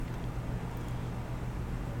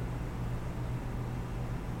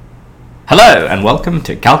Hello and welcome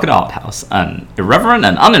to Calcutta Art House, an irreverent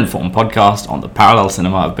and uninformed podcast on the parallel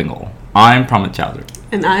cinema of Bengal. I'm Pramit Chowdhury.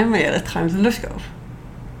 And I'm Aishwarya Rai.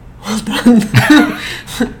 Well done.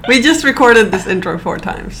 We just recorded this intro 4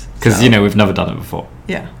 times. Because, we've never done it before.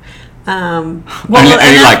 Yeah.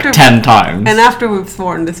 Only like 10 times. And after we've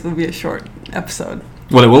sworn, this will be a short episode.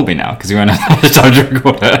 Well, it will be now, because we won't have the time to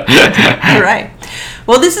record it. Right.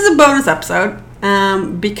 Well, this is a bonus episode,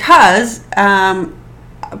 because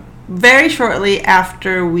very shortly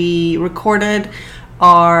after we recorded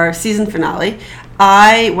our season finale,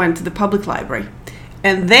 I went to the public library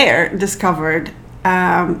and there discovered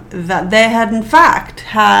that they had in fact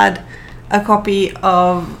had a copy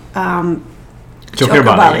of Choker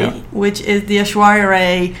Bali, which is the Aishwarya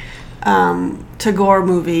Rai Tagore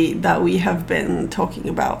movie that we have been talking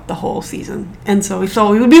about the whole season. And so we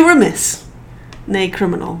thought we would be remiss, nay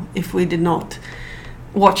criminal, if we did not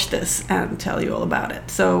watch this and tell you all about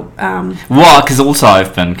it. So because also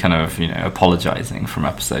I've been kind of apologizing from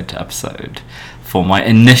episode to episode for my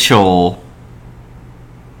initial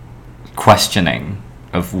questioning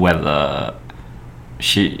of whether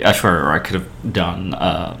Aishwarya Rai could have done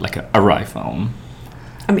a Rai film.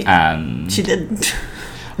 I mean, and she didn't.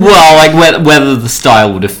 Well, whether the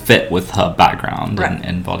style would have fit with her background right.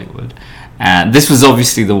 in Bollywood. And this was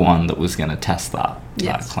obviously the one that was going to test that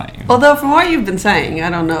claim. Although from what you've been saying, I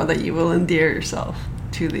don't know that you will endear yourself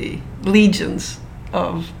to the legions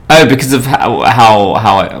of... Oh, because of how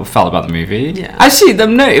I felt about the movie? Yeah. Actually, it's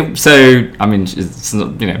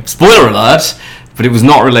not, spoiler alert, but it was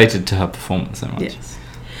not related to her performance so much. Yes.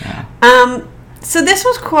 Yeah. So this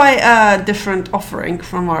was quite a different offering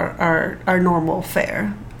from our normal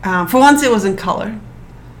fare. For once, it was in color.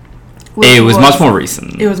 It was much more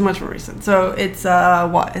recent. It was much more recent. So it's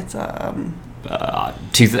what? It's it's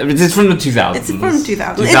from the 2000s. It's from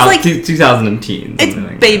 2000. It's like 2010. It's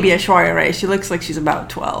baby Aishwarya Rai. She looks like she's about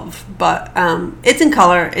 12, but it's in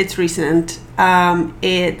color. It's recent.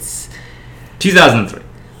 It's 2003.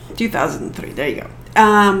 2003. There you go.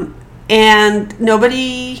 And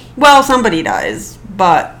somebody dies,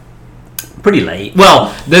 but pretty late.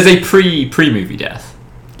 Well, there's a pre-movie death.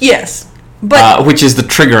 Yes. But which is the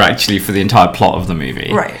trigger actually for the entire plot of the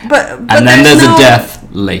movie, right? But and then there's a death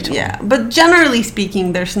later. Yeah, but generally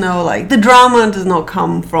speaking, there's no the drama does not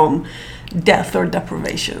come from death or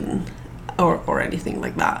deprivation or anything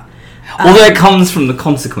like that. Although it comes from the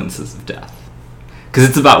consequences of death, because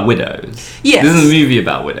it's about widows. Yes, this is a movie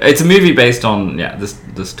about widows. It's a movie based on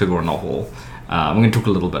this Tagore novel. I'm going to talk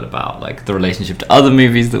a little bit about the relationship to other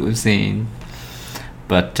movies that we've seen,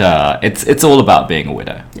 but it's all about being a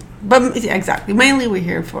widow. Yeah. But exactly, mainly we're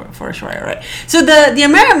here for Aishwarya Rai. So the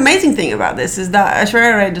amazing thing about this is that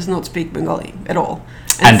Aishwarya Rai does not speak Bengali at all,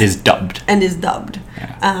 and is dubbed.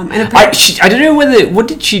 Yeah. I don't know what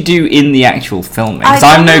did she do in the actual filming? Because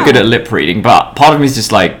I'm no good at lip reading, but part of me is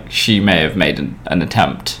just she may have made an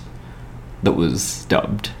attempt that was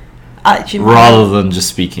dubbed. Rather than just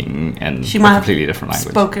speaking in a completely different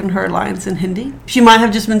language. Spoken her lines in Hindi. She might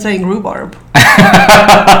have just been saying rhubarb.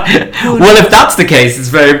 Well, if that's the case, it's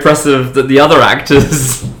very impressive that the other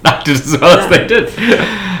actors acted as well as they did.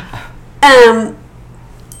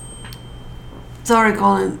 Sorry,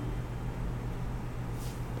 Colin.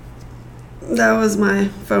 That was my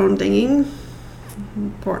phone dinging.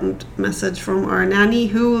 Important message from our nanny,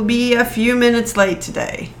 who will be a few minutes late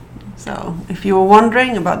today. So, if you were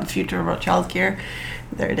wondering about the future of our childcare,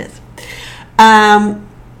 there it is.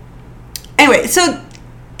 Anyway, so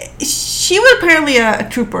she was apparently a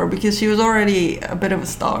trooper because she was already a bit of a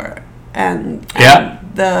star, and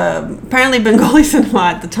apparently Bengali cinema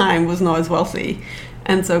at the time was not as wealthy,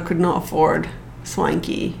 and so could not afford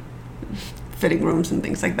swanky fitting rooms and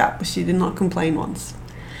things like that. But she did not complain once.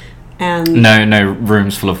 And no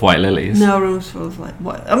rooms full of white lilies. No rooms full of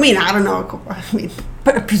what? I mean, I don't know.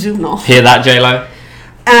 I presume not. Hear that, J-Lo?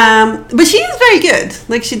 But she is very good.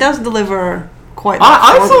 She does deliver quite.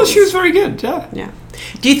 I thought she was very good. Yeah. Yeah.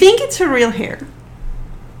 Do you think it's her real hair?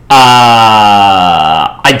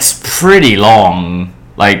 It's pretty long.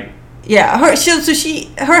 Yeah.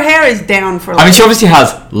 Her hair is down for. She obviously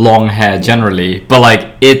has long hair generally,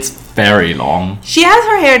 but it's very long. She has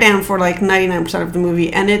her hair down for 99% of the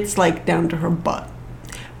movie, and it's down to her butt.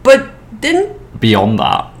 But beyond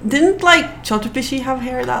that, didn't Choter have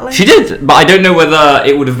hair that length? She did, but I don't know whether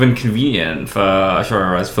it would have been convenient for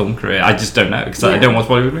Aishwarya Rai's film career. I just don't know because I don't watch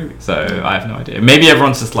Bollywood movies, so I have no idea. Maybe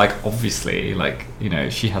everyone's just obviously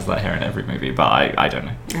she has that hair in every movie, but I don't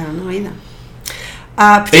know. I don't know either.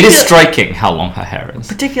 It is striking how long her hair is.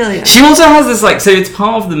 Particularly. She also has this so it's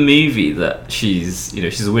part of the movie that she's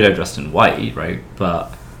a widow dressed in white, right?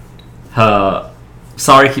 But her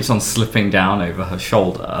sari keeps on slipping down over her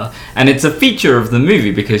shoulder, and it's a feature of the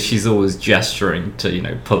movie because she's always gesturing to, you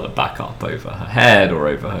know, pull it back up over her head or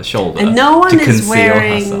over her shoulder. And no one is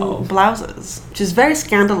wearing blouses, which is very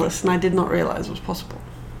scandalous, and I did not realize was possible.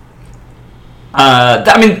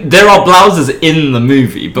 I mean, there are blouses in the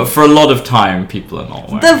movie, but for a lot of time, people are not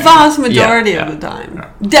wearing. The vast majority of the time. Yeah.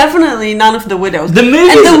 Definitely none of the widows. And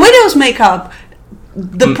the widows make up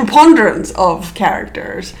the preponderance of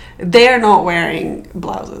characters. They are not wearing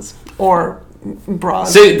blouses or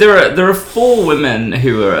bras. So there are 4 women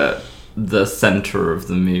who are at the center of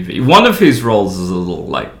the movie, one of whose roles is a little,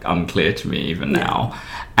 like, unclear to me even now.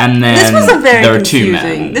 And then there are 2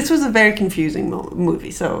 men. This was a very confusing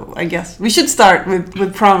movie, so I guess we should start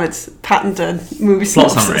with Pramit's patented movie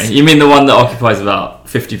plot summary. You mean the one that occupies about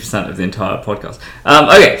 50% of the entire podcast?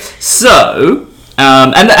 Okay, so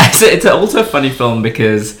and it's also a funny film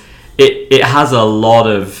because it has a lot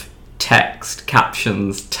of text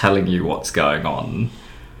captions telling you what's going on.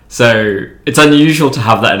 So it's unusual to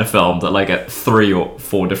have that in a film that, like, at 3 or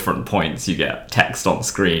 4 different points you get text on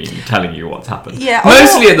screen telling you what's happened. Yeah,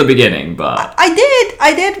 mostly at the beginning, but I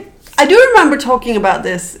do remember talking about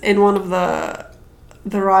this in one of the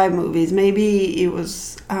Rai movies. Maybe it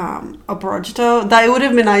was Aparajito. That it would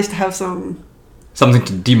have been nice to have something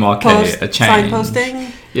to demarcate a change.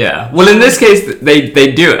 Signposting. Yeah. Well, in this case,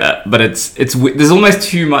 they do it, but it's there's almost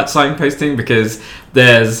too much signposting because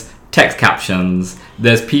there's text captions.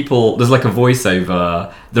 There's like a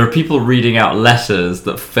voiceover. There are people reading out letters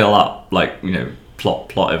that fill up, like, you know,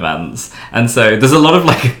 plot events, and so there's a lot of,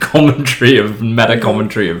 like, meta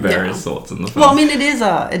commentary of various sorts in the film. Well, I mean, it is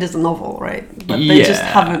a novel, right? But they just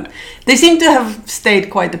haven't. They seem to have stayed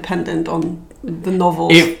quite dependent on the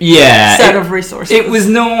novel's set of resources. It was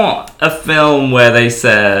not a film where they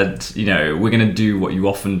said, you know, we're going to do what you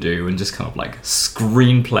often do and just kind of, like,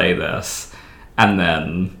 screenplay this, and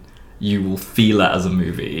then you will feel it as a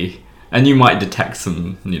movie, and you might detect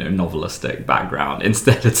some, you know, novelistic background.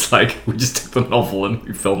 Instead, it's like, we just took the novel and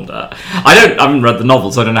we filmed it. I haven't read the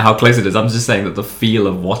novel, so I don't know how close it is. I'm just saying that the feel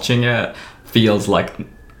of watching it feels like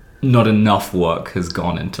not enough work has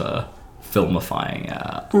gone into filmifying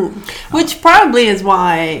it. Which probably is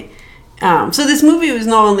why... so this movie was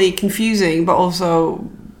not only confusing, but also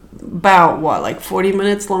about 40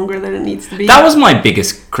 minutes longer than it needs to be. That was my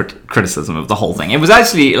biggest criticism of the whole thing. It was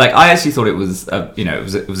actually, like, I actually thought it was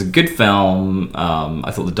it was a good film.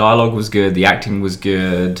 I thought the dialogue was good, the acting was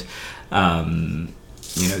good, the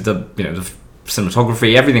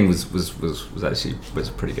cinematography, everything was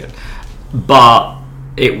pretty good. But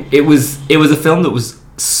it was a film that was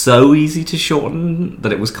so easy to shorten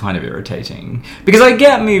that it was kind of irritating, because I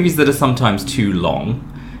get movies that are sometimes too long.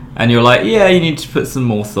 And you're like, yeah, you need to put some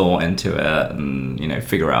more thought into it and, you know,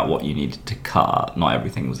 figure out what you needed to cut. Not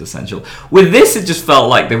everything was essential. With this, it just felt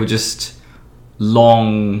like they were just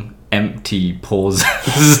long, empty pauses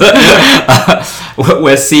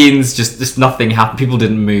where scenes just nothing happened. People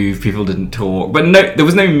didn't move, people didn't talk. But no, there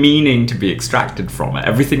was no meaning to be extracted from it.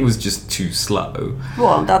 Everything was just too slow.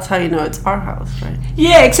 Well, that's how you know it's our house, right?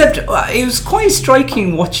 Yeah, except it was quite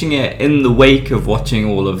striking watching it in the wake of watching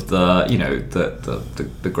all of the, you know,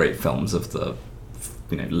 the great films of the,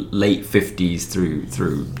 you know, late 50s through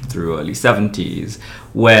early 70s,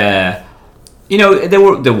 where, you know,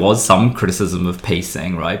 there was some criticism of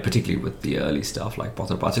pacing, right? Particularly with the early stuff like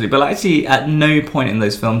Potter Bartley. But actually, at no point in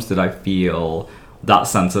those films did I feel that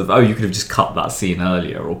sense of, oh, you could have just cut that scene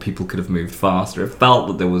earlier, or people could have moved faster. It felt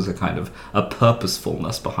that there was a kind of a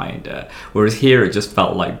purposefulness behind it. Whereas here, it just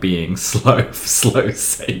felt like being slow for slow's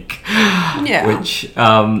sake. Yeah. Which,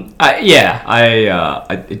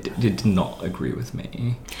 it did not agree with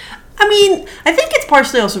me. I mean, I think it's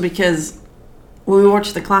partially also because when we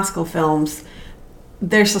watch the classical films,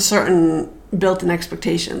 there's a certain built-in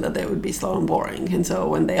expectation that they would be slow and boring, and so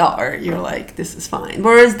when they are, you're like, this is fine.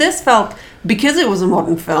 Whereas this felt, because it was a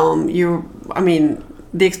modern film,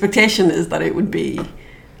 the expectation is that it would be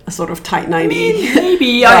a sort of tight 90.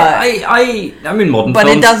 Maybe. I mean, modern films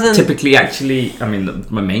it doesn't typically actually, the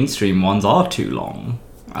mainstream ones are too long.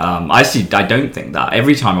 I don't think that.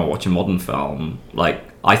 Every time I watch a modern film, like,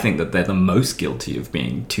 I think that they're the most guilty of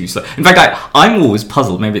being too slow. In fact, I'm always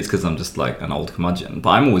puzzled. Maybe it's because I'm just like an old curmudgeon,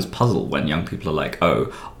 but I'm always puzzled when young people are like,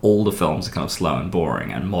 oh, all the films are kind of slow and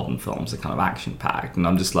boring and modern films are kind of action-packed. And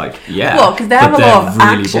I'm just like, yeah, well, because they have a lot of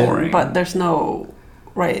really action, boring. But there's no...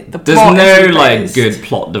 Right, there's no like good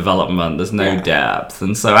plot development. There's no depth,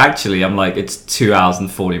 and so actually, I'm like, it's 2 hours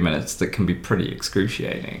and 40 minutes that can be pretty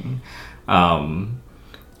excruciating. I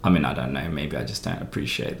don't know. Maybe I just don't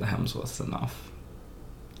appreciate the Hemsworths enough,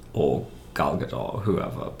 or Gal Gadot, or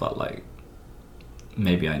whoever. But like,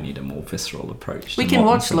 maybe I need a more visceral approach. We can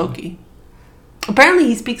watch Loki. Apparently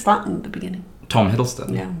he speaks Latin at the beginning. Tom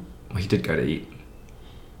Hiddleston? Yeah. Well, he did go to Eton.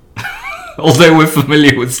 Although we're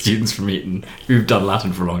familiar with students from Eton who've done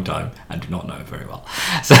Latin for a long time and do not know it very well.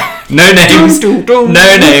 So, no names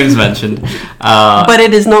no names mentioned. But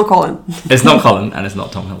it is not Colin. It's not Colin, and it's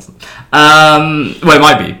not Tom Hiddleston. Well, it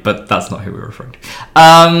might be, but that's not who we're referring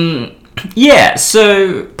to. Yeah,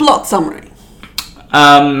 so... Plot summary.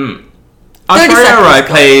 Aishwarya Rai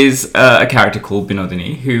plays a character called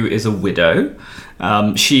Binodini, who is a widow.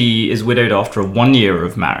 She is widowed after 1 year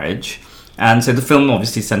of marriage. And so the film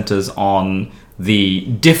obviously centers on the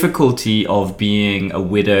difficulty of being a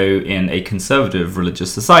widow in a conservative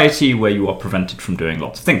religious society where you are prevented from doing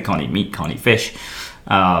lots of things. Can't eat meat, can't eat fish.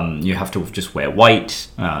 You have to just wear white.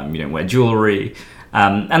 You don't wear jewelry.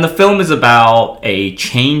 And the film is about a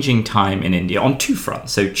changing time in India on two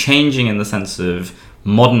fronts. So changing in the sense of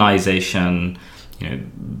modernization,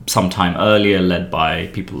 sometime earlier led by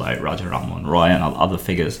people like Raja Ram Mohan Roy and other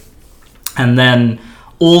figures. And then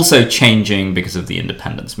also changing because of the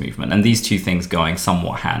independence movement, and these two things going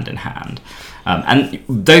somewhat hand in hand. And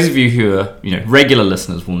those of you who are, regular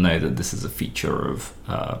listeners will know that this is a feature of,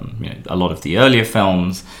 a lot of the earlier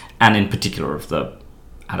films, and in particular of the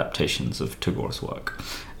adaptations of Tagore's work.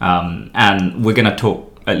 And we're going to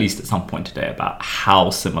talk, at least at some point today, about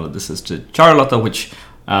how similar this is to Charulata, which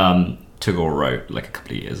Tagore wrote like a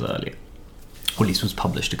couple of years earlier, or at least was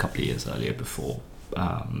published a couple of years earlier before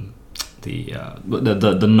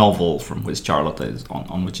the novel from which Charulata is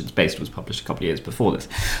on which it's based was published a couple of years before this.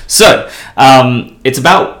 So it's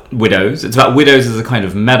about widows. It's about widows as a kind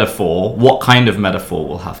of metaphor. What kind of metaphor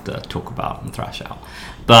we'll have to talk about and thrash out.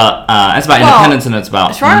 But it's about independence, and it's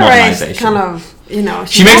about modernization. Kind of,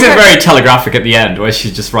 she makes it very telegraphic at the end, where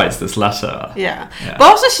she just writes this letter. Yeah. But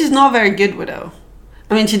also she's not a very good widow.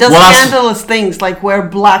 I mean, she does scandalous things like wear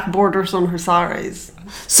black borders on her saris.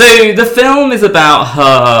 So the film is about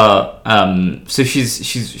her. So she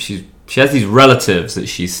has these relatives that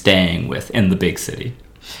she's staying with in the big city,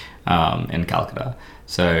 in Calcutta.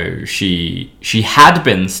 So she had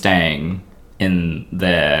been staying in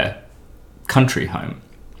their country home,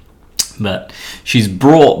 but she's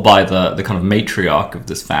brought by the kind of matriarch of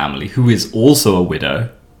this family, who is also a widow.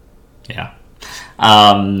 Yeah.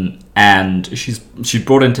 And she's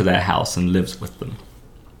brought into their house and lives with them.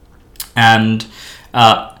 And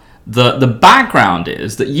the background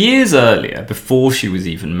is that years earlier, before she was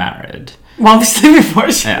even married... Well, obviously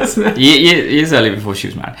before she was married. Years earlier, before she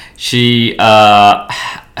was married,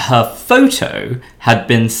 her photo had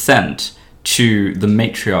been sent to the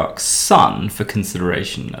matriarch's son for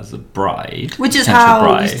consideration as a bride. Which is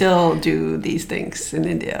how we still do these things in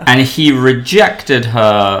India. And he rejected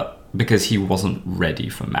her because he wasn't ready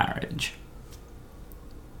for marriage.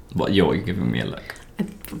 What, you're giving me a look.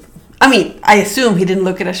 I mean, I assume he didn't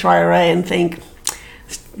look at Aishwarya Rai and think,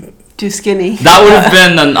 too skinny. That would have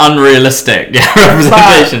been an unrealistic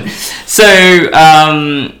representation. So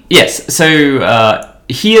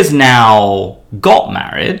he has now got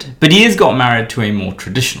married, but he has got married to a more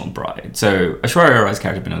traditional bride. So Aishwarya Rai's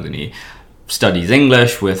character Binodini studies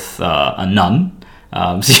English with a nun.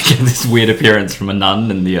 So you get this weird appearance from a nun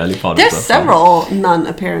in the early part of the film. There's several nun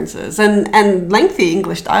appearances and lengthy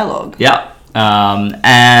English dialogue. Yeah.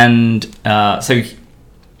 So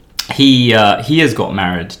he has got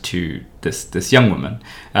married to this young woman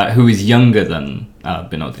who is younger than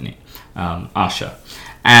Binodini, Asha.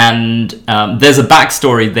 And there's a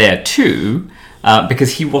backstory there too,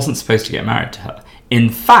 because he wasn't supposed to get married to her. In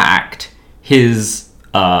fact, his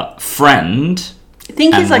friend... I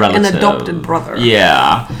think he's like relative, an adopted brother.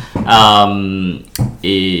 Yeah.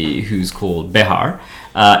 Who's called Behar.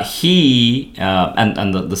 He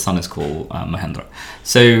and the son is called Mahendra.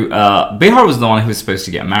 So Behar was the one who was supposed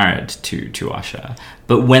to get married to Asha.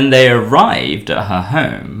 But when they arrived at her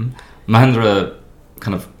home, Mahendra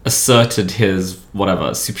kind of asserted his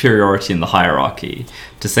superiority in the hierarchy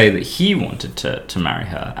to say that he wanted to marry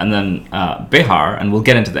her. And then Behar, and we'll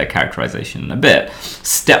get into their characterization in a bit,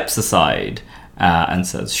 steps aside and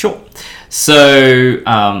says, sure. So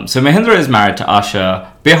Mahendra is married to Asha.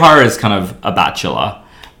 Bihar is kind of a bachelor,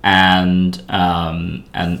 and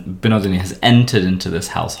Binodini has entered into this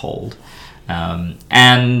household,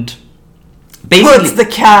 and basically puts the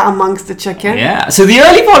cat amongst the chicken. Yeah. So the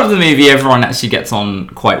early part of the movie, everyone actually gets on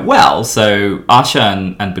quite well. So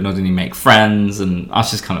Asha and Binodini make friends, and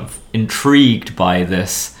Asha's kind of intrigued by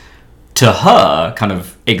this to her, kind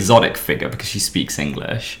of exotic figure because she speaks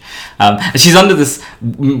English. And she's under this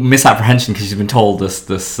misapprehension because she's been told this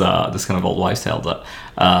kind of old wives' tale that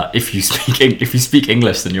if you speak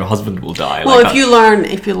English, then your husband will die. Well, if you learn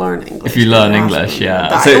English. If you learn English,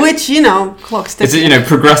 yeah. So, which, clock's ticking. It's,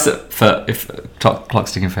 progressive for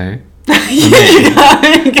clock's ticking for who?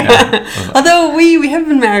 Although we have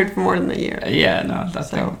been married for more than a year. Yeah, no, that's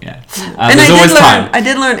so. Yeah. And there's always time. I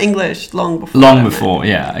did learn English long before.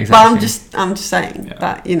 Yeah, exactly. But I'm just saying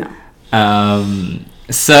that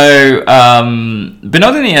So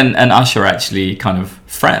Binodini and Asha are actually kind of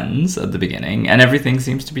friends at the beginning, and everything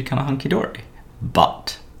seems to be kind of hunky dory.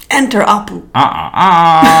 But enter Apu.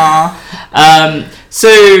 So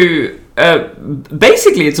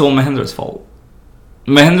basically, it's all Mahendra's fault.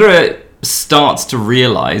 Mahendra starts to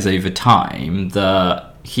realize over time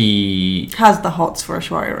that he has the hots for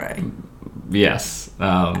Aishwarya Rai. Yes,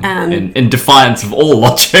 in defiance of all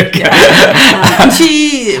logic. Yeah.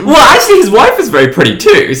 Well, actually, his wife is very pretty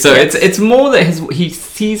too. So it's more that he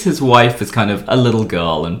sees his wife as kind of a little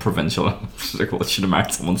girl and provincial. Like, well, should have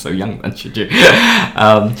married someone so young then, should you?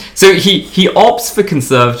 So he opts for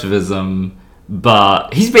conservatism,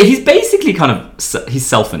 but he's basically kind of he's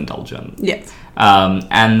self-indulgent. Yes.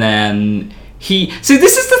 And then so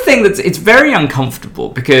this is the thing it's very uncomfortable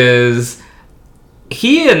because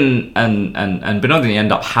he and Binodini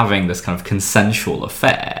end up having this kind of consensual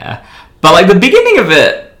affair, but like the beginning of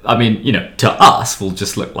it, I mean, to us will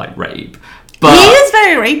just look like rape. But he is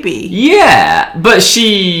very rapey. Yeah, but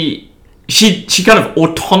she kind of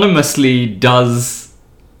autonomously does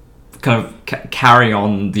kind of carry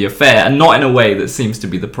on the affair, and not in a way that seems to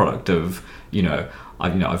be the product of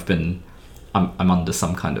I'm under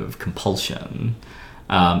some kind of compulsion.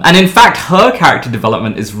 And in fact, her character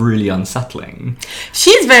development is really unsettling.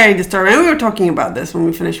 She's very disturbing. We were talking about this when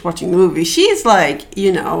we finished watching the movie. She's like,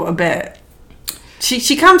 a bit...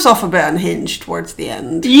 She comes off a bit unhinged towards the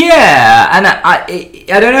end. Yeah, and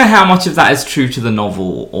I don't know how much of that is true to the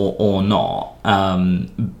novel or not.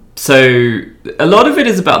 So a lot of it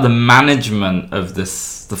is about the management of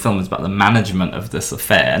this. The film is about the management of this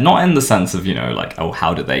affair, not in the sense of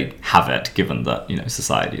how do they have it, given that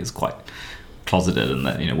society is quite closeted and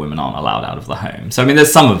that women aren't allowed out of the home. So I mean,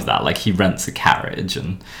 there's some of that. Like he rents a carriage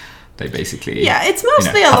and they basically it's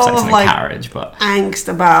mostly a lot of like carriage, but angst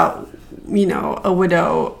about a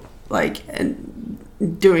widow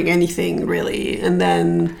doing anything really, and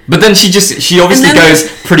then she obviously goes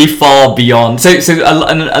pretty far beyond. So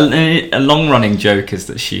a long running joke is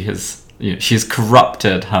that she has she's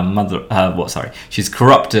corrupted her mother. She's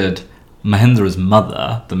corrupted Mahendra's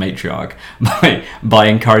mother, the matriarch, by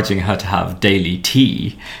encouraging her to have daily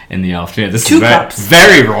tea in the afternoon. This is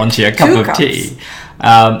very raunchy, a cup of tea.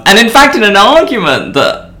 And in fact, in an argument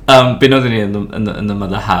that Binodini and the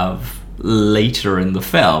mother have later in the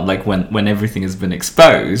film, like when everything has been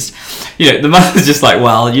exposed, the mother's just like,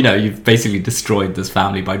 well, you've basically destroyed this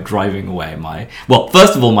family by driving away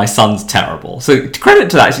first of all, my son's terrible. So to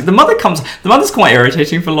credit to that, actually, the mother's quite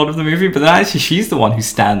irritating for a lot of the movie, but then actually she's the one who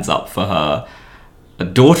stands up for her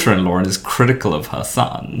daughter-in-law and is critical of her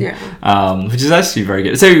son, which is actually very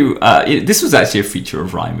good. So this was actually a feature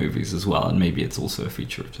of Rai movies as well, and maybe it's also a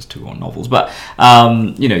feature of just two or novels. But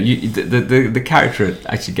the character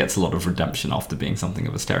actually gets a lot of redemption after being something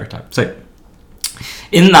of a stereotype. So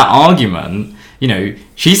in that argument,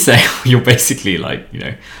 she's saying you're basically like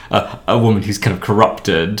a woman who's kind of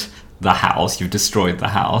corrupted the house, you've destroyed the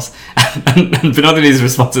house, and Binodini's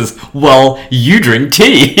response is, well, you drink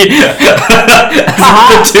tea. The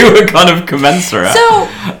two are kind of commensurate. So,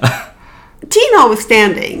 tea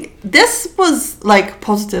notwithstanding, this was like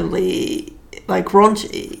positively like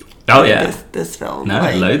raunchy. Oh yeah, this film. No,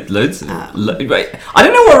 loads. I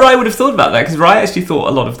don't know what Rai would have thought about that, because Rai actually thought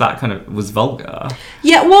a lot of that kind of was vulgar.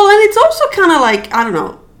 Yeah, well, and it's also kind of like, I don't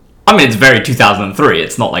know. I mean, it's very 2003.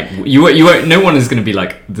 It's not like you won't. No one is going to be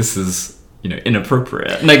like, this is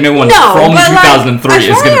inappropriate. Like no one from 2003 is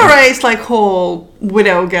going to. Aishwarya Rai's like whole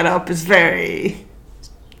widow getup is very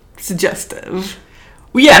suggestive.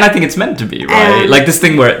 Well, yeah, and I think it's meant to be, right? Like this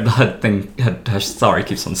thing where her sari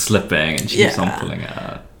keeps on slipping and she keeps on pulling it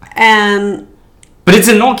out. But it's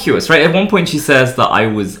innocuous, right? At one point she says that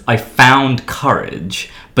I found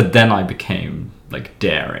courage, but then I became like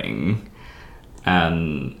daring,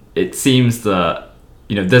 and it seems that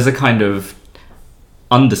there's a kind of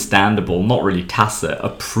understandable, not really tacit,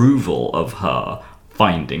 approval of her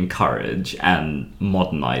finding courage and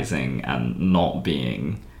modernizing and not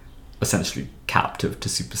being essentially captive to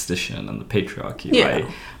superstition and the patriarchy, right?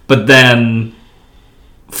 But then,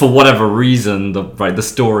 for whatever reason, the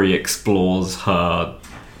story explores her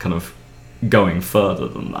kind of going further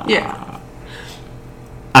than that. Yeah.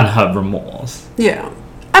 And her remorse. Yeah.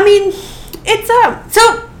 I mean, it's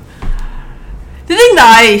so the thing that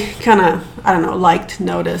I kind of, I don't know, liked,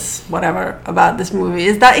 notice, whatever about this movie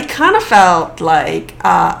is that it kind of felt like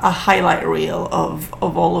a highlight reel of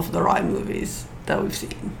all of the Rai movies that we've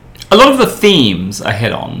seen. A lot of the themes are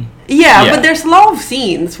hit on. Yeah, but there's a lot of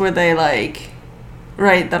scenes where they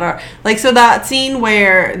that are like, so that scene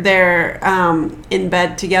where they're in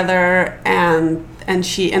bed together and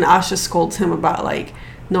Asha scolds him about like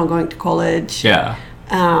not going to college. Yeah.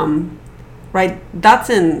 Right, that's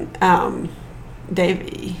in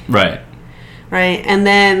Davy. Right. Right, and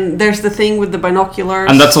then there's the thing with the binoculars.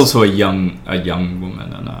 And that's also a young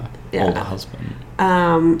woman and a older husband.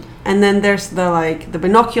 And then there's the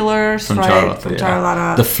binoculars from Charlotte.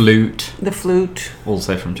 The flute.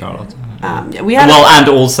 Also from Charlotte. We had and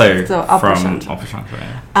also from Opera Shankar.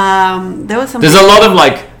 There's a lot of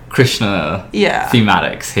like Krishna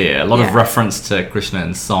thematics here. A lot of reference to Krishna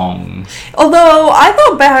in songs. Although I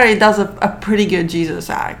thought Behari does a pretty good Jesus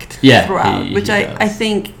act throughout, which I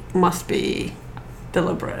think must be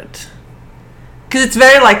deliberate. Because it's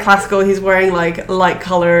very like classical. He's wearing like light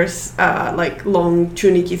colors, like long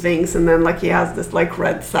tunicky things, and then like he has this like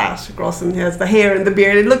red sash across him. He has the hair and the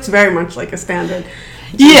beard. It looks very much like a standard.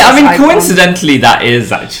 Yeah, I mean, icon. Coincidentally, that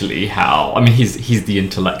is actually how. I mean, he's the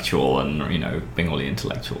intellectual, and Bengali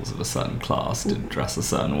intellectuals of a certain class to dress a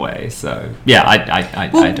certain way. So yeah, I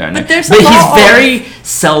don't know. But he's very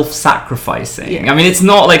self-sacrificing. Yeah. I mean, it's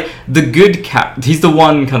not like the good cat. He's the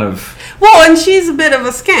one kind of. Well, and she's a bit of a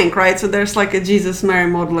skank, right? So there's like a Jesus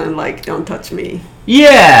Mary model and like don't touch me.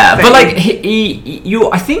 Yeah, but like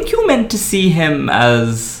I think you're meant to see him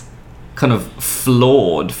as kind of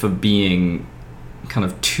flawed for being kind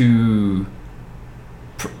of too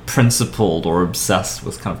principled or obsessed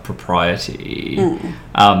with kind of propriety.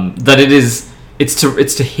 That it's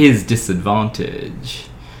to his disadvantage.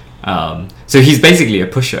 So he's basically a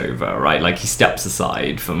pushover, right? Like he steps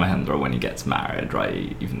aside for Mahendra when he gets married,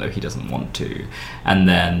 right? Even though he doesn't want to, and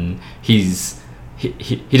then he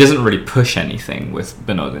doesn't really push anything with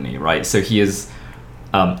Binodini, right? So he is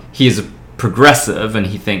a progressive, and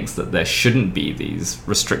he thinks that there shouldn't be these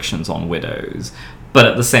restrictions on widows, but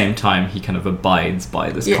at the same time he kind of abides by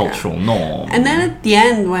this cultural norm. And then at the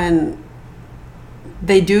end when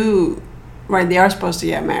they do. Right, they are supposed to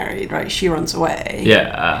get married, right? She runs away.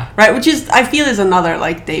 Yeah. Right, which is, I feel, is another,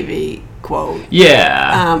 like, Davy quote.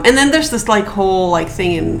 Yeah. And then there's this, like, whole, like,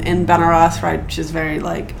 thing in Banaras, right, which is very,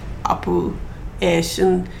 like, Apu-ish.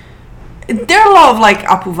 And there are a lot of, like,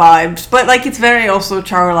 Apu vibes, but, like, it's very also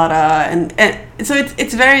Charulata. And so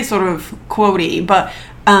it's very sort of quotey. But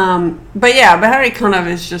yeah, Behari kind of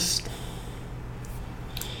is just...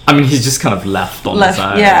 I mean, he's just kind of left on his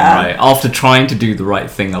own, right? After trying to do the right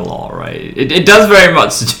thing a lot, right? It does very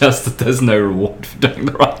much suggest that there's no reward for doing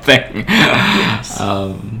the right thing. Yes.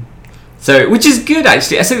 So, which is good,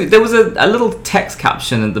 actually. So there was a little text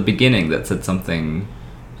caption at the beginning that said something,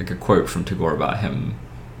 like a quote from Tagore about him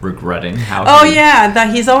regretting how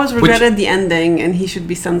that he's always regretted the ending and he should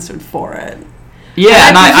be censored for it. Yeah,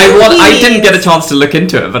 and I didn't get a chance to look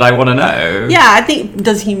into it, but I want to know. Yeah, I think,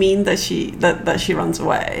 does he mean that she runs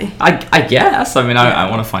away? I guess. I mean, I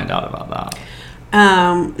want to find out about that.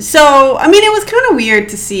 So, I mean, it was kind of weird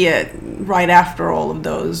to see it right after all of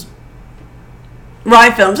those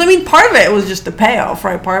Rai films. I mean, part of it was just the payoff,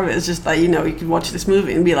 right? Part of it is just that, you could watch this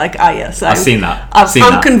movie and be like, yes, I've seen that.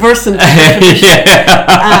 I'm conversant with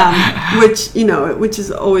it. Which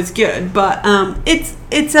is always good. But it's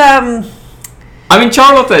I mean,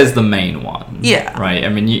 Charlotta is the main one. Yeah. Right? I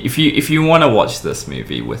mean, if you want to watch this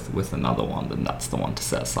movie with another one, then that's the one to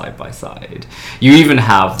set side by side. You even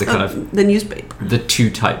have the kind of... The newspaper. The two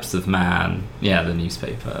types of man. Yeah, the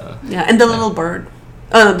newspaper. Yeah, and the little bird.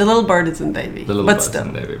 Oh, the little bird is in Davy. The little bird's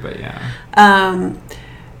in Davy, but yeah. I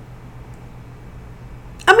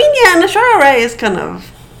mean, yeah, and Aishwarya Rai is kind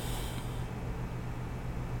of...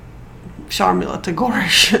 Sharmila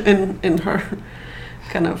Tagore-ish in her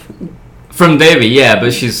kind of... From Devi, yeah,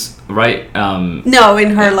 but she's right. No,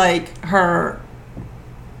 in her her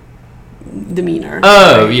demeanor.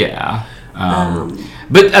 Oh right? Yeah,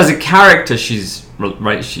 but as a character, she's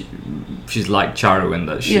right. She's like Charu in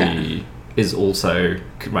that she is also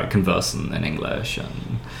conversant in English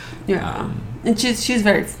and and she's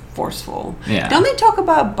very forceful. Yeah. Don't they talk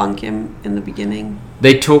about Bankim in the beginning?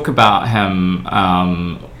 They talk about him.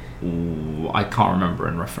 I can't remember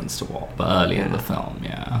in reference to what, but early in the film,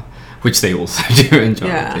 which they also do in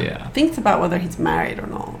Charlotte, I think it's about whether he's married or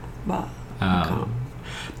not, but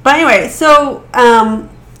But anyway, so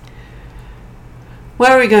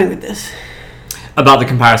where are we going with this? About the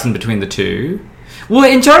comparison between the two? Well,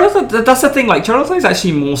 in Charlotte, that's the thing. Like, Charlotte is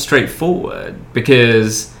actually more straightforward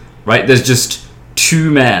because, right, there's just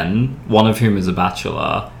two men, one of whom is a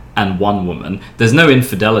bachelor, and one woman. There's no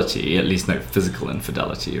infidelity, at least no physical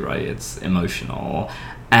infidelity, right? It's emotional.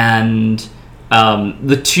 And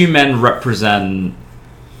the two men represent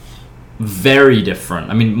very different.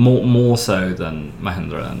 I mean, more so than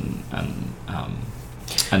Mahendra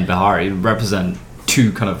and Bihari, represent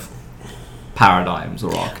two kind of paradigms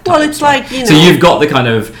or archetypes. Well, it's right? like, you know... So you've got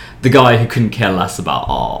the guy who couldn't care less about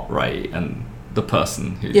art, right? And the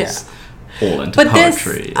person who's all into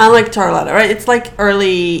poetry. This, unlike Charlotte, right? It's like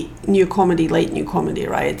early new comedy, late new comedy,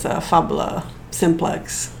 right? It's a fabula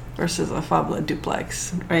simplex versus a fabula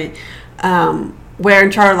duplex, right? Where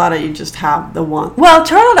in Charlotte you just have the one... Well,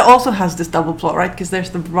 Charlotte also has this double plot, right? Because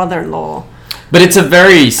there's the brother-in-law... But it's a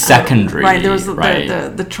very secondary, right? There was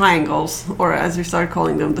the triangles, or as we started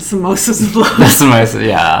calling them, the samosas of love. The samosa,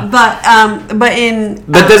 yeah.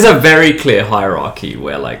 But there's a very clear hierarchy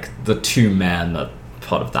where like the two men are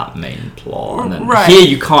part of that main plot, and then here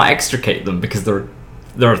you can't extricate them because there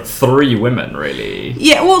are three women really.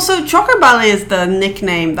 Yeah, well, so Choker Bali is the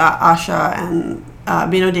nickname that Asha and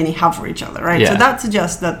Binodini have for each other, right? Yeah. So that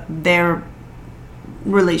suggests that their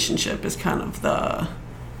relationship is kind of the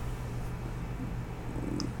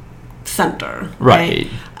center, right?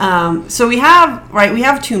 So we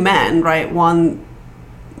have two men, right? One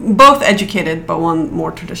both educated, but one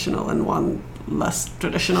more traditional and one less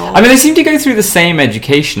traditional. I mean, they seem to go through the same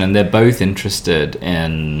education, and they're both interested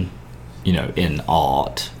in, in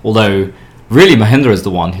art. Although, really, Mahendra is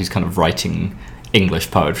the one who's kind of writing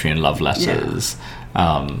English poetry and love letters.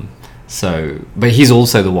 Yeah. But he's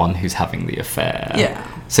also the one who's having the affair. Yeah.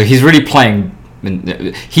 So he's really playing.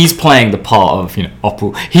 He's playing the part of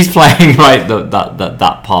Oppu. He's playing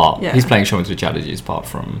that part. Yeah. He's playing Soumitra Chatterjee's part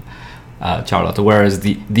from Charlotte, whereas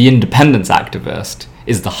the independence activist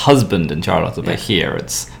is the husband in Charlotte, but here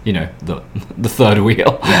it's the third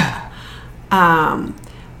wheel. Yeah.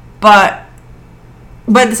 But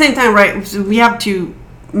at the same time, right? So we have two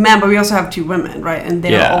men, but we also have two women, right? And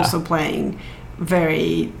they're also playing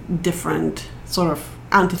very different sort of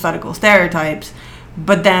antithetical stereotypes.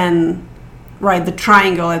 But then, right, the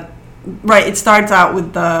triangle, it starts out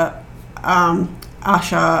with the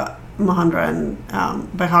Asha, Mahendra, and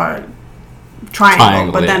Behar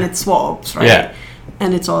triangle, but then it swaps, right? Yeah.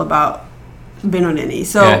 And it's all about Binodini.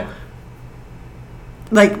 So,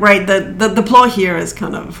 the plot here is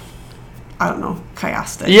kind of, I don't know,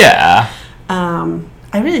 chiastic. Yeah.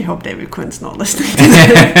 I really hope David Quinn's not listening to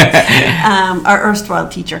this. Our erstwhile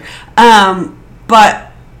teacher. But...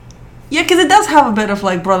 yeah, because it does have a bit of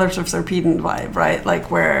like Brothers of Sarpedon vibe, right?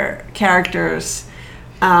 Like where characters,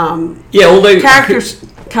 although characters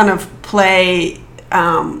kind of play.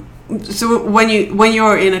 So when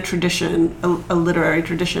you're in a tradition, a literary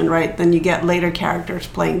tradition, right? Then you get later characters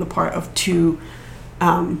playing the part of two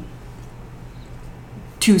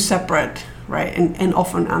separate, right, and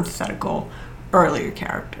often antithetical earlier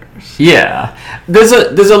characters. Yeah, there's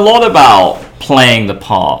a lot about playing the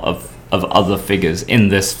part of other figures in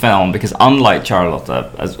this film, because unlike Charlotte,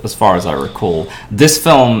 as far as I recall, this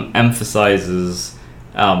film emphasizes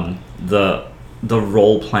the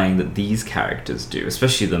role playing that these characters do,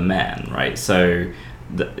 especially the men, right? So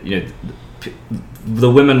the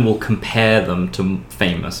women will compare them to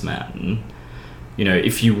famous men.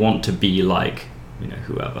 If you want to be like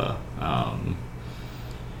whoever,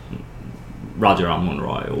 Raja Ram Mohan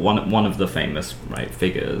Roy, or one of the famous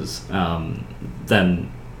figures,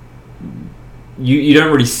 then you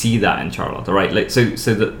don't really see that in Charlotte, right? Like so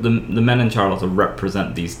the men in Charlotte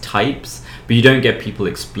represent these types, but you don't get people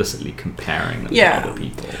explicitly comparing them to other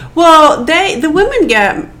people. Well, the women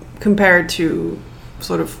get compared to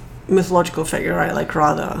sort of mythological figure, right? Like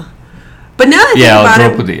Radha. But now I think about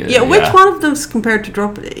Draupadi. Which one of them is compared to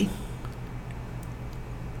Draupadi?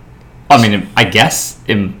 I mean, I guess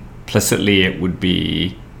implicitly it would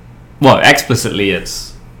be, explicitly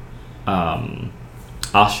it's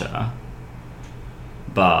Asha,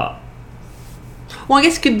 but I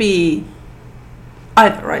guess it could be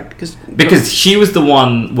either, right? Because she was the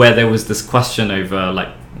one where there was this question over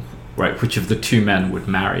which of the two men would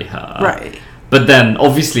marry her, right? But then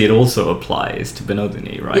obviously it also applies to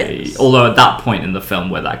Binodini, right? Yes. Although at that point in the film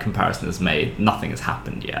where that comparison is made, nothing has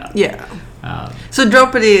happened yet. Yeah. So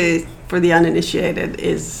Draupadi, for the uninitiated,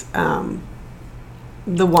 is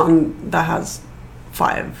the one that has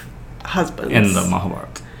 5 husbands in the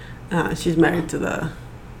Mahabharata. She's married to the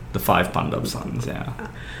 5 Pandav sons, yeah.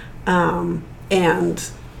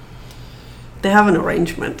 And they have an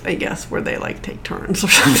arrangement, I guess, where they take turns or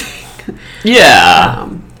something. Yeah.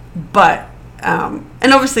 But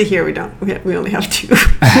And obviously here we only have two.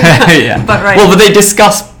 Yeah. But right. Well, but they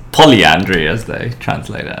discuss polyandry as they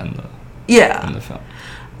translate it in the film.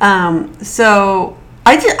 So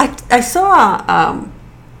I saw a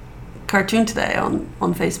cartoon today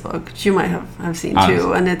on Facebook, which you might have seen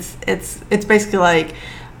too, and it's basically like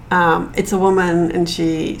it's a woman and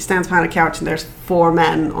she stands behind a couch and there's four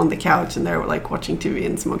men on the couch and they're like watching TV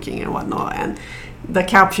and smoking and whatnot, and the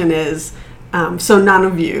caption is so none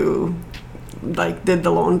of you like did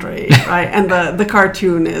the laundry, right? And the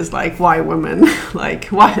cartoon is like why women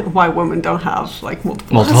don't have like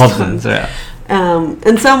multiple husbands. Yeah.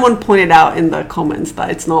 And someone pointed out in the comments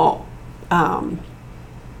that it's not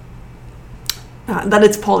that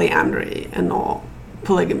it's polyandry and not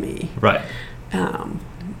polygamy, right?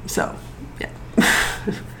 So yeah.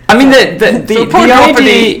 I mean, the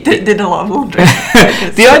idea did a lot of laundry.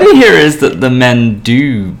 The idea here is that the men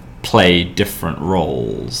do play different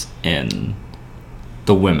roles in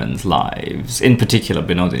the women's lives, in particular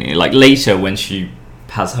Binodini. Like later when she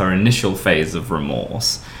has her initial phase of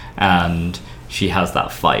remorse and she has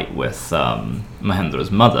that fight with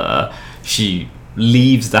Mahendra's mother, she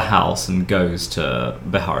leaves the house and goes to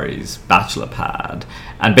Bihari's bachelor pad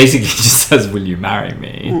and basically just says, will you marry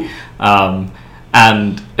me?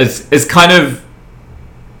 And it's kind of,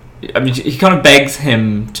 I mean, he kind of begs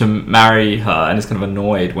him to marry her and is kind of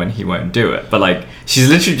annoyed when he won't do it. But like, she's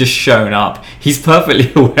literally just shown up. He's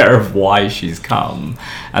perfectly aware of why she's come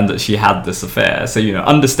and that she had this affair. So, you know,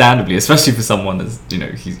 understandably, especially for someone as, you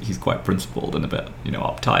know, he's quite principled and a bit, you know,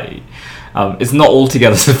 uptight. It's not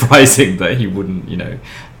altogether surprising that he wouldn't, you know,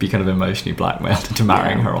 be kind of emotionally blackmailed into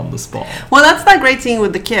marrying her on the spot. Well, that's that great scene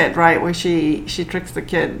with the kid, right? Where she tricks the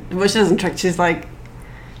kid. Well, she doesn't trick. She's like,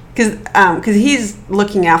 because he's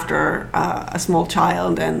looking after a small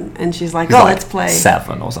child, and she's like, he's let's play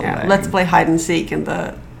 7 or something. Yeah, let's play hide and seek, and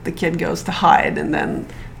the kid goes to hide, and then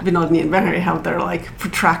Vinodini and Behari have their like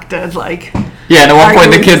protracted like. Yeah, and at one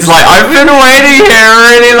point the kid's like, I've been waiting here a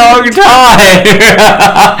really long time.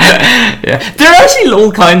 Yeah, there are actually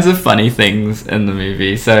all kinds of funny things in the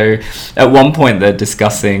movie. So at one point they're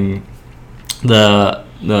discussing the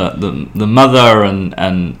mother and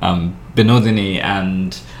Binodini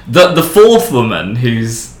and the fourth woman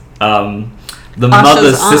who's the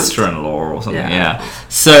mother's sister-in-law or something. Yeah.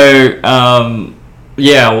 So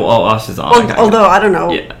Asha's aunt. Although I don't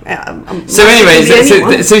know. Yeah. So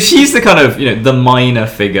anyway, so she's the kind of, you know, the minor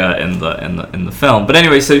figure in the film. But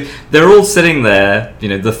anyway, so they're all sitting there, you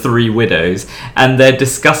know, the three widows, and they're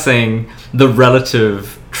discussing the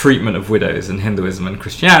relative treatment of widows in Hinduism and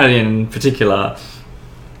Christianity, and in particular,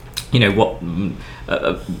 you know, what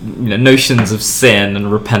notions of sin and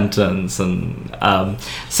repentance, and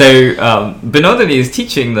Binodini is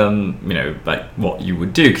teaching them, you know, like what you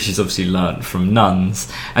would do, because she's obviously learned from nuns,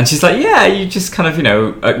 and she's like, yeah, you just kind of, you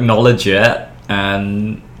know, acknowledge it,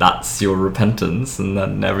 and that's your repentance, and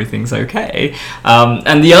then everything's okay.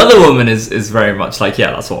 And the other woman is very much like,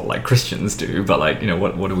 yeah, that's what like Christians do, but like, you know,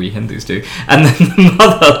 what do we Hindus do? And then the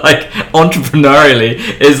mother, like, entrepreneurially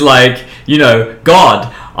is like, you know,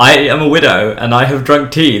 God, I am a widow and I have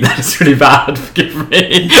drunk tea. That is really bad. Forgive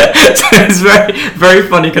me. So it's very, very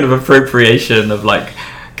funny kind of appropriation of like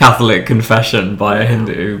Catholic confession by a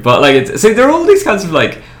Hindu. But like, so there are all these kinds of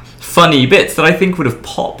like funny bits that I think would have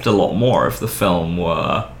popped a lot more if the film were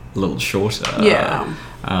a little shorter. Yeah.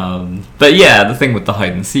 But yeah, the thing with the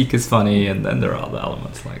hide and seek is funny, and then there are other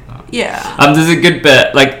elements like that. Yeah. There's a good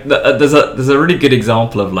bit like there's a really good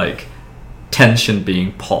example of like tension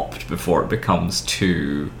being popped before it becomes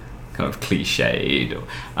too kind of cliched.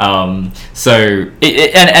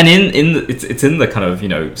 It's in the kind of, you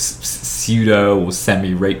know, pseudo or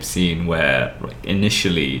semi rape scene where like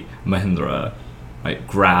initially Mahendra like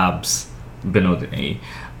grabs Binodini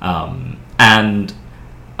and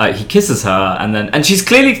he kisses her, and she's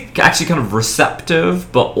clearly actually kind of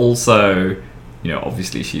receptive, but also, you know,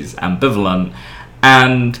 obviously she's ambivalent.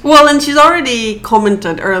 And she's already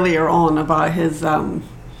commented earlier on about his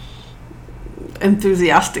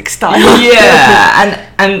enthusiastic style.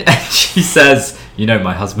 Yeah, and she says, you know,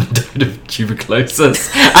 my husband died of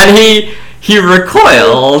tuberculosis, and he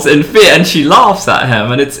recoils in fear, and she laughs at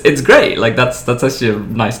him, and it's great. Like that's actually a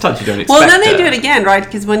nice touch. You don't expect. Well, then they do it again, right?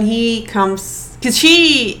 Because when he comes, because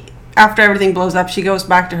she, after everything blows up, she goes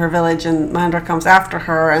back to her village, and Mahendra comes after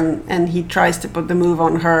her, and he tries to put the move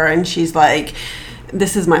on her, and she's like,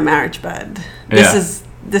 this is my marriage bed. This is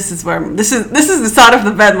the side of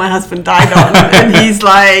the bed my husband died on. And he's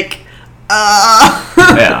like,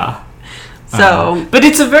 yeah. So, but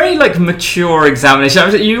it's a very like mature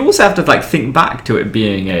examination. You also have to like think back to it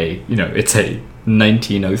being a, you know, it's a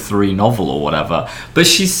 1903 novel or whatever. But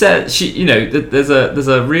she said there's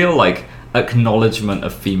a real like acknowledgement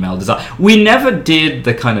of female desire. We never did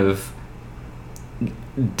the kind of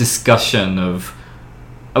discussion of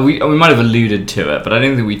we might have alluded to it, but I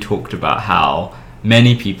don't think we talked about how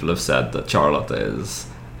many people have said that Charlotte is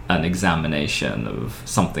an examination of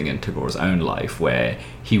something in Tagore's own life, where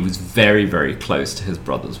he was very, very close to his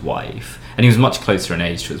brother's wife, and he was much closer in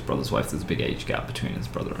age to his brother's wife. There's a big age gap between his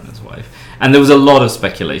brother and his wife, and there was a lot of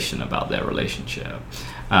speculation about their relationship.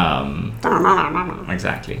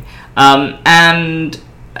 Exactly. And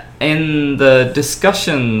in the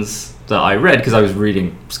discussions that I read, because I was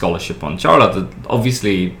reading scholarship on Charlotte,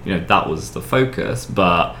 obviously, that was the focus.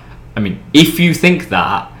 But I mean, if you think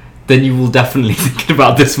that, then you will definitely think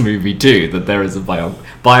about this movie too, that there is a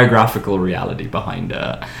biographical reality behind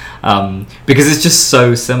it, because it's just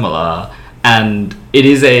so similar, and it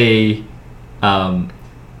is a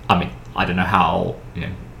I mean, I don't know how,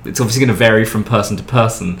 it's obviously going to vary from person to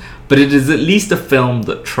person, but it is at least a film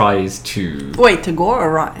that tries to... Wait, Tagore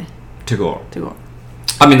or Rai? Tagore.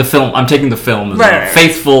 I mean, I'm taking the film as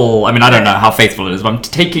faithful... I mean, I don't know how faithful it is, but I'm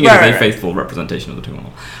taking it as a faithful representation of the two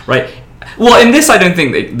novels, right? Well, in this, I don't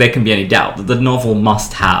think there can be any doubt that the novel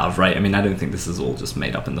must have, right? I mean, I don't think this is all just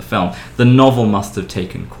made up in the film. The novel must have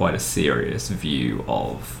taken quite a serious view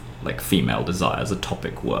of, like, female desire as a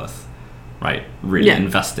topic worth, right, really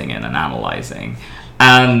investing in and analysing.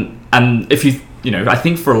 And if you I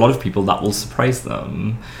think for a lot of people that will surprise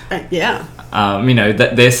them. That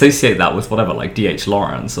they associate that with whatever, like D.H.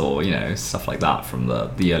 Lawrence or, stuff like that from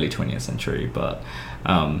the early 20th century. But,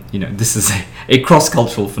 this is a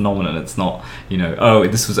cross-cultural phenomenon. It's not,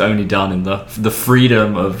 this was only done in the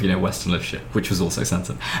freedom of, Western literature, which was also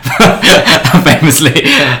censored, famously.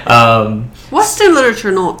 Western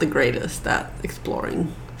literature not the greatest at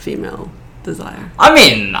exploring female desire. I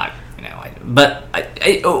mean,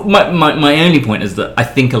 my only point is that I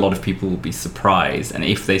think a lot of people will be surprised, and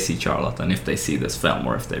if they see Charlotte and if they see this film,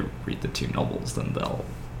 or if they read the two novels, then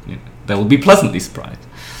they'll be pleasantly surprised.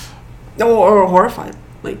 Or horrified,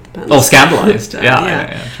 like, depends. Or scandalized.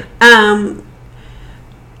 Yeah, true.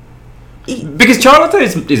 Because Charlotte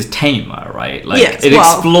is tamer, right? Like, it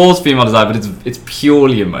explores female desire, but it's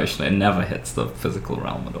purely emotional. It never hits the physical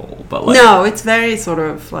realm at all. But no, it's very sort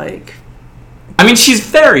of like... I mean, she's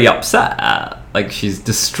very upset. Like, she's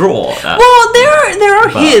distraught. Well, there are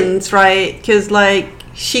hints, right? Because, like,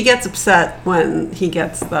 she gets upset when he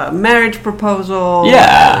gets the marriage proposal.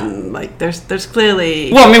 Yeah. And, like, there's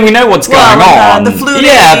clearly... Well, I mean, we know what's going on. The fluting.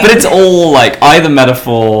 Yeah, but it's all, like, either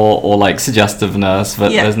metaphor or, like, suggestiveness, but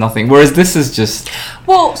there's nothing. Whereas this is just...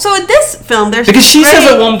 Well, so in this film, there's... Because she says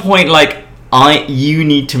at one point, like... you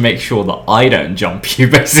need to make sure that I don't jump you,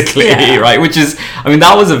 basically, right? Which is, I mean,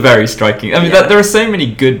 that was a very striking... I mean, there are so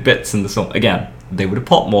many good bits in the film. Again, they would have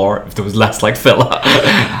popped more if there was less, like, filler.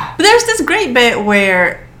 But there's this great bit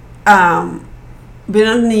where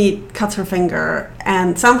Binodni cuts her finger,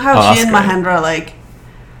 and somehow she and Mahendra, like,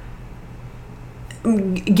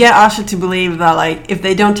 get Asha to believe that, like, if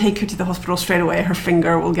they don't take her to the hospital straight away, her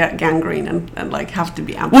finger will get gangrene and like, have to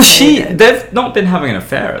be amputated. Well, they've not been having an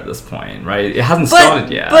affair at this point, right? It hasn't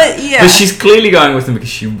started yet. But she's clearly going with him because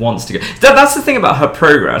she wants to go. That's the thing about her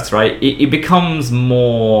progress, right? It becomes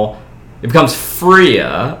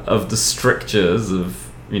freer of the strictures of,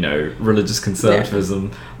 religious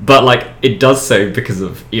conservatism, but, like, it does so because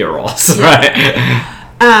of Eros, right?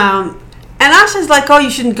 And Asha's like, oh, you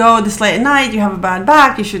shouldn't go this late at night. You have a bad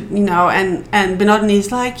back. You should, And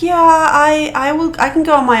Binodni's like, yeah, I can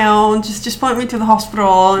go on my own. Just point me to the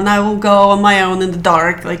hospital, and I will go on my own in the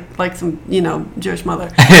dark, like some, Jewish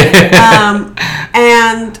mother.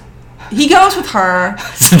 And he goes with her.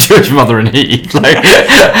 Some Jewish mother and he, like.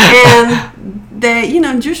 And they,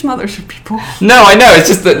 Jewish mothers are people. No, I know. It's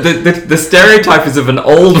just that the stereotype is of an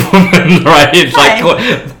old woman, right? It's like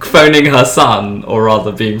phoning her son, or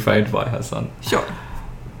rather being phoned by her son. Sure.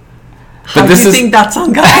 But How do you think that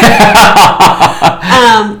song goes?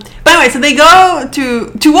 But anyway, so they go to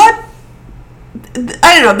what?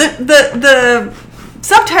 I don't know. The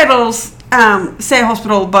subtitles say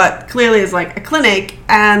hospital, but clearly it's like a clinic,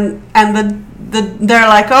 and they're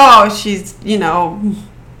like, oh, she's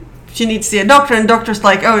she needs to see a doctor, and doctor's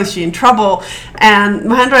like, oh, is she in trouble? And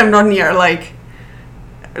Mahendra and Binodni are like,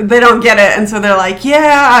 they don't get it, and so they're like,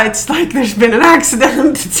 yeah, it's like there's been an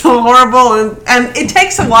accident, it's so horrible, and it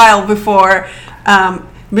takes a while before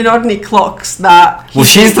Binodni clocks that. Well,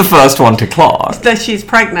 she's the first one to clock that she's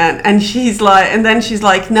pregnant, and then she's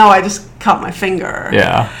like, no, I just cut my finger.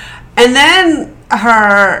 Yeah. And then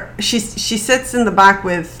she sits in the back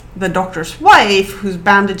with the doctor's wife, who's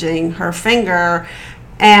bandaging her finger.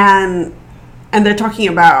 And and they're talking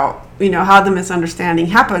about, how the misunderstanding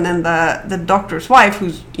happened, and the doctor's wife,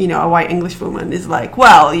 who's, a white English woman, is like,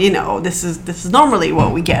 well, this is normally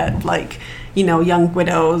what we get, like, young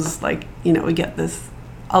widows, like, we get this.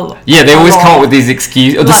 Yeah, they always come up with these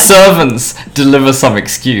excuses. The servants deliver some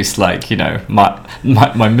excuse, like,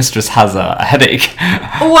 my mistress has a headache.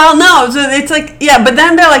 Well, no, so it's like, yeah, but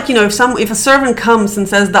then they're like, if a servant comes and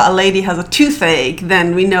says that a lady has a toothache,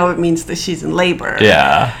 then we know it means that she's in labor.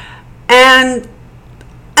 Yeah. And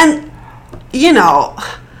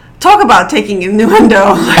talk about taking innuendo.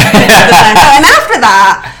 And after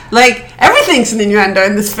that, like, everything's an innuendo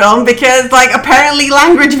in this film, because, like, apparently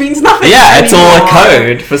language means nothing. Yeah, it's all a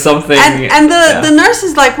code for something. And the nurse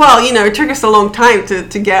is like, well, it took us a long time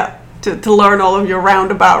to learn all of your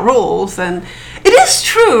roundabout rules. And it is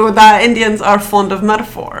true that Indians are fond of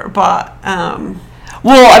metaphor, but...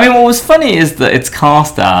 Well, I mean, what was funny is that it's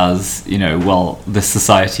cast as, this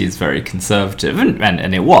society is very conservative,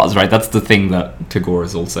 and it was, right? That's the thing that Tagore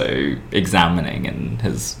is also examining in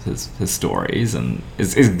his stories, and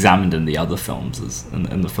is examined in the other films,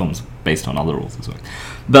 in the films based on other rules as well.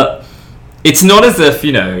 But it's not as if,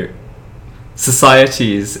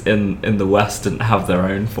 societies in the West didn't have their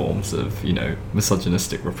own forms of,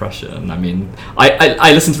 misogynistic repression. I mean,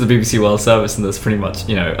 I listen to the BBC World Service, and there's pretty much,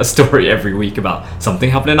 a story every week about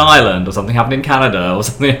something happened in Ireland, or something happened in Canada, or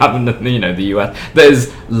something happened in, the US that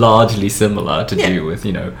is largely similar to do with,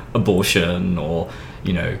 abortion, or,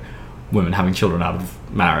 women having children out of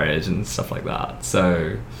marriage and stuff like that.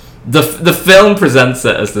 So... The film presents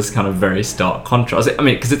it as this kind of very stark contrast. I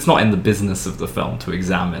mean, because it's not in the business of the film to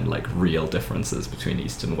examine, like, real differences between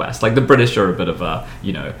East and West. Like, the British are a bit of a,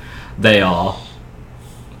 they are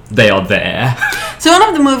there. So one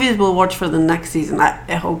of the movies we'll watch for the next season,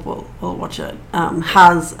 I hope we'll watch it,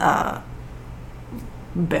 has a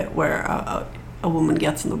bit where a woman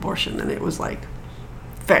gets an abortion, and it was, like,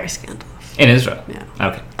 very scandalous. In Israel? Yeah.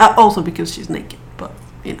 Okay. Also because she's naked, but,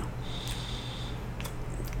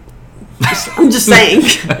 I'm just saying,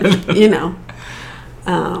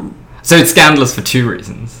 So it's scandalous for two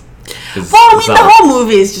reasons. The whole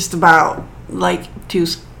movie is just about, like, two,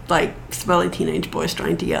 like, smelly teenage boys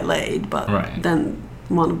trying to get laid, but then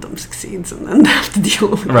one of them succeeds, and then they have to deal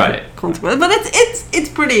with the consequences. But it's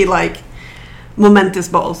pretty, like, momentous,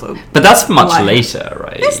 but also... But that's much later,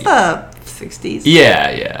 right? It's the 60s.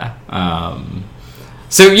 Yeah.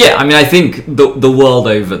 So, yeah, I mean, I think the world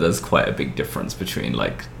over, there's quite a big difference between,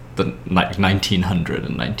 like, the 1900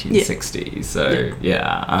 and 1960. Yeah. So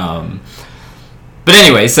but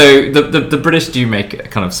anyway, so the British do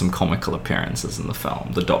make kind of some comical appearances in the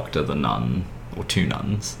film. The doctor, the nun, or two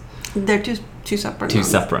nuns. They're two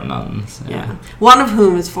separate nuns. Yeah. One of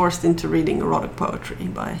whom is forced into reading erotic poetry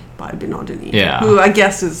by Binodini. Yeah. Who I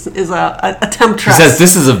guess is a temptress. She says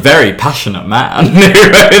this is a very passionate man. And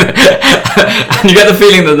you get the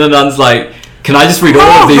feeling that the nun's like, can I just read all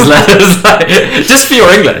of these letters? Just for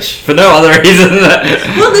your English, for no other reason.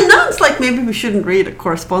 Well, the nun's like, maybe we shouldn't read a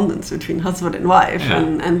correspondence between husband and wife. Yeah.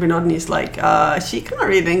 And Binodini's like, she can't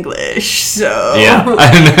read English, so...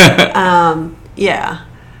 Yeah. Yeah.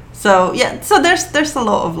 So, so there's a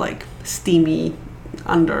lot of, like, steamy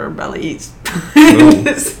underbellies in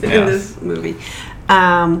this movie.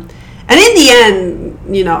 And in the end,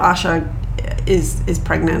 Asha is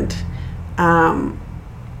pregnant.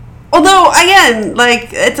 Although, again,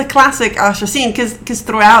 like, it's a classic Asha scene, because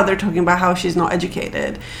throughout they're talking about how she's not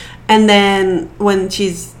educated. And then when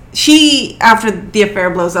she after the affair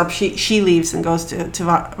blows up, she leaves and goes to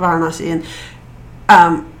Varanasi.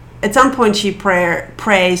 And at some point she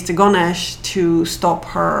prays to Ganesh to stop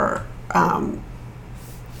her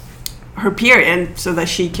period, so that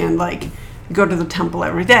she can, like, go to the temple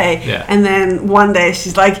every day. Yeah. And then one day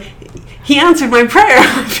she's like, he answered my prayer.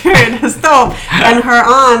 My period has stopped. And her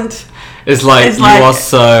aunt is like, you are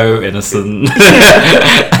so innocent.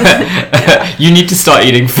 You need to start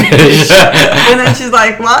eating fish. And then she's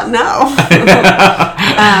like, what? No.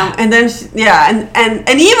 And then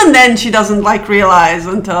and even then she doesn't, like, realize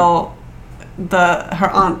until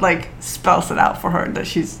her aunt, like, spells it out for her that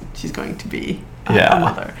she's going to be a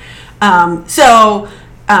mother. So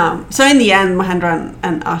in the end, Mahendra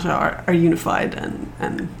and Asha are unified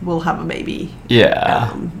and will have a baby.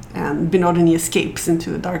 Yeah. And Binodini escapes into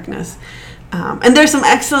the darkness. And there's some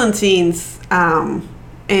excellent scenes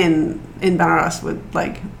in Banaras with,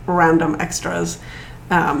 like, random extras.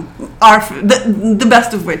 The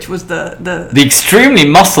best of which was the extremely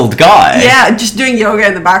muscled guy. Yeah, just doing yoga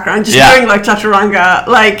in the background, doing, like, chaturanga,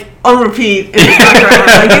 like, on repeat in the background.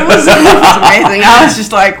 Like, it was amazing. I was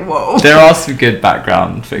just like, whoa. There are some good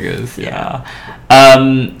background figures. Yeah.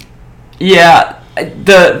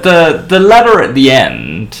 the letter at the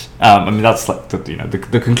end. I mean, that's like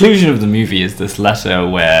the conclusion of the movie is this letter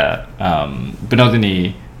where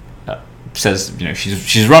Binodini says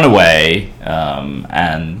she's run away,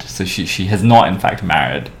 and so she has not in fact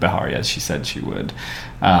married Bihari as she said she would,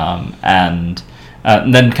 and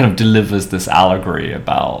then kind of delivers this allegory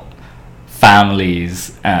about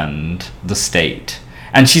families and the state,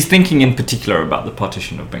 and she's thinking in particular about the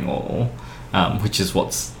partition of Bengal, which is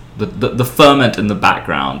what's the ferment in the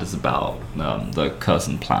background is about the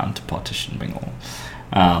Curzon plan to partition Bengal.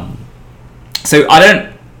 So I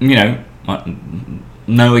don't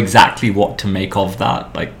know exactly what to make of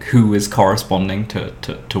that, like who is corresponding to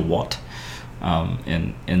what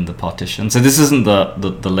in the partition. So this isn't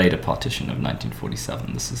the later partition of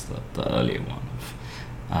 1947. This is the earlier one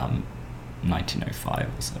of 1905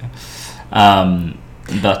 or so.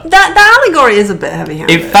 But the allegory is a bit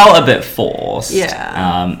heavy-handed. It felt a bit forced.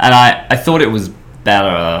 Yeah. And I thought it was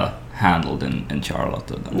better handled in Charlotte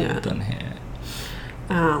than here.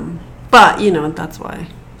 But that's why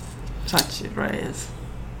such Rai is.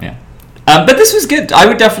 Yeah. But this was good. I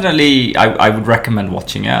would definitely, I would recommend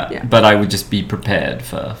watching it. Yeah. But I would just be prepared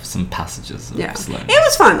for some passages of slowness. It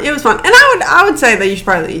was fun, and I would say that you should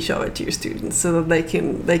probably show it to your students so that they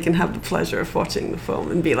can have the pleasure of watching the film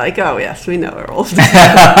and be like, oh yes, we know all of this.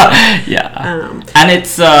 Yeah. And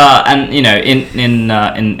it's in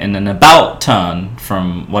an about turn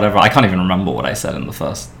from whatever, I can't even remember what I said in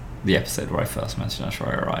the episode where I first mentioned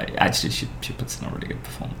Aishwarya Rai. Actually, she puts in a really good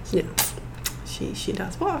performance. Yeah. She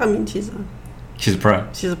does. Well, I mean, she's a pro.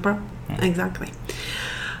 She's a pro. Yeah. Exactly.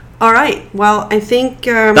 All right. Well, I think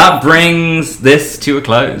that brings this to a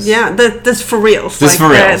close. Yeah, this for reals. This for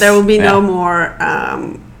reals. There will be no more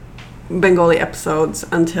Bengali episodes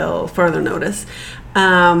until further notice.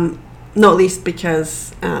 Not least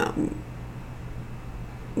because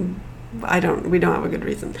we don't have a good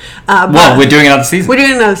reason. Well, we're doing another season. We're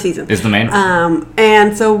doing another season. Is the main reason.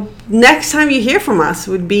 And so next time you hear from us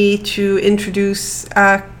would be to introduce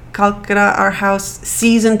Calcutta, Our House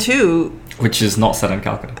Season 2. Which is not set in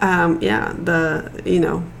Calcutta. Yeah, the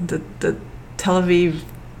Tel Aviv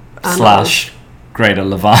 / Greater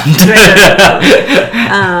Levant.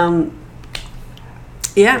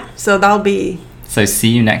 Yeah, so that'll be... So see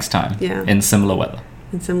you next time. Yeah. In similar weather.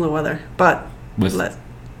 But... With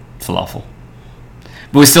falafel.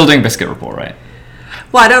 But we're still doing Biscuit Report, right?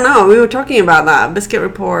 Well, I don't know. We were talking about that. Biscuit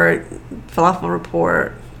Report, Falafel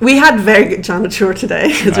Report. We had very good janitor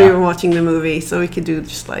today as we were watching the movie, so we could do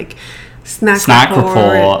just like snack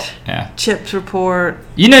report, chips report.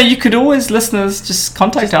 You could always, listeners, just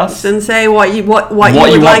contact us and say what you would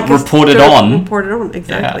like reported on. Reported on,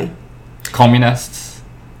 exactly. Yeah. Communists.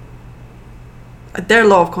 They're a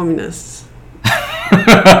lot of communists.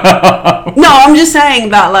 No, I'm just saying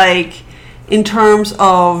that, like, in terms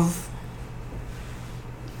of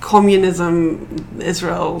communism,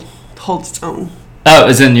 Israel holds its own. Oh,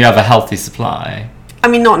 as in you have a healthy supply? I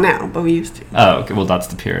mean, not now, but we used to. Oh, okay. Well, that's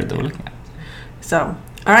the period that we're looking at. So,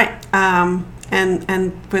 all right. And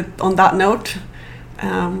on that note,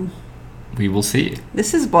 we will see you.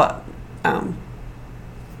 This is what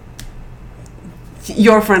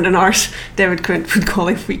your friend and ours, David Quint, would call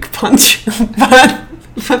a weak punch.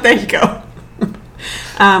 but there you go.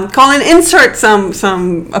 Colin, insert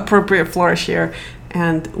some appropriate flourish here,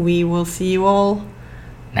 and we will see you all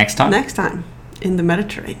next time in the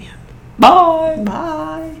Mediterranean. Bye.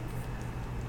 Bye.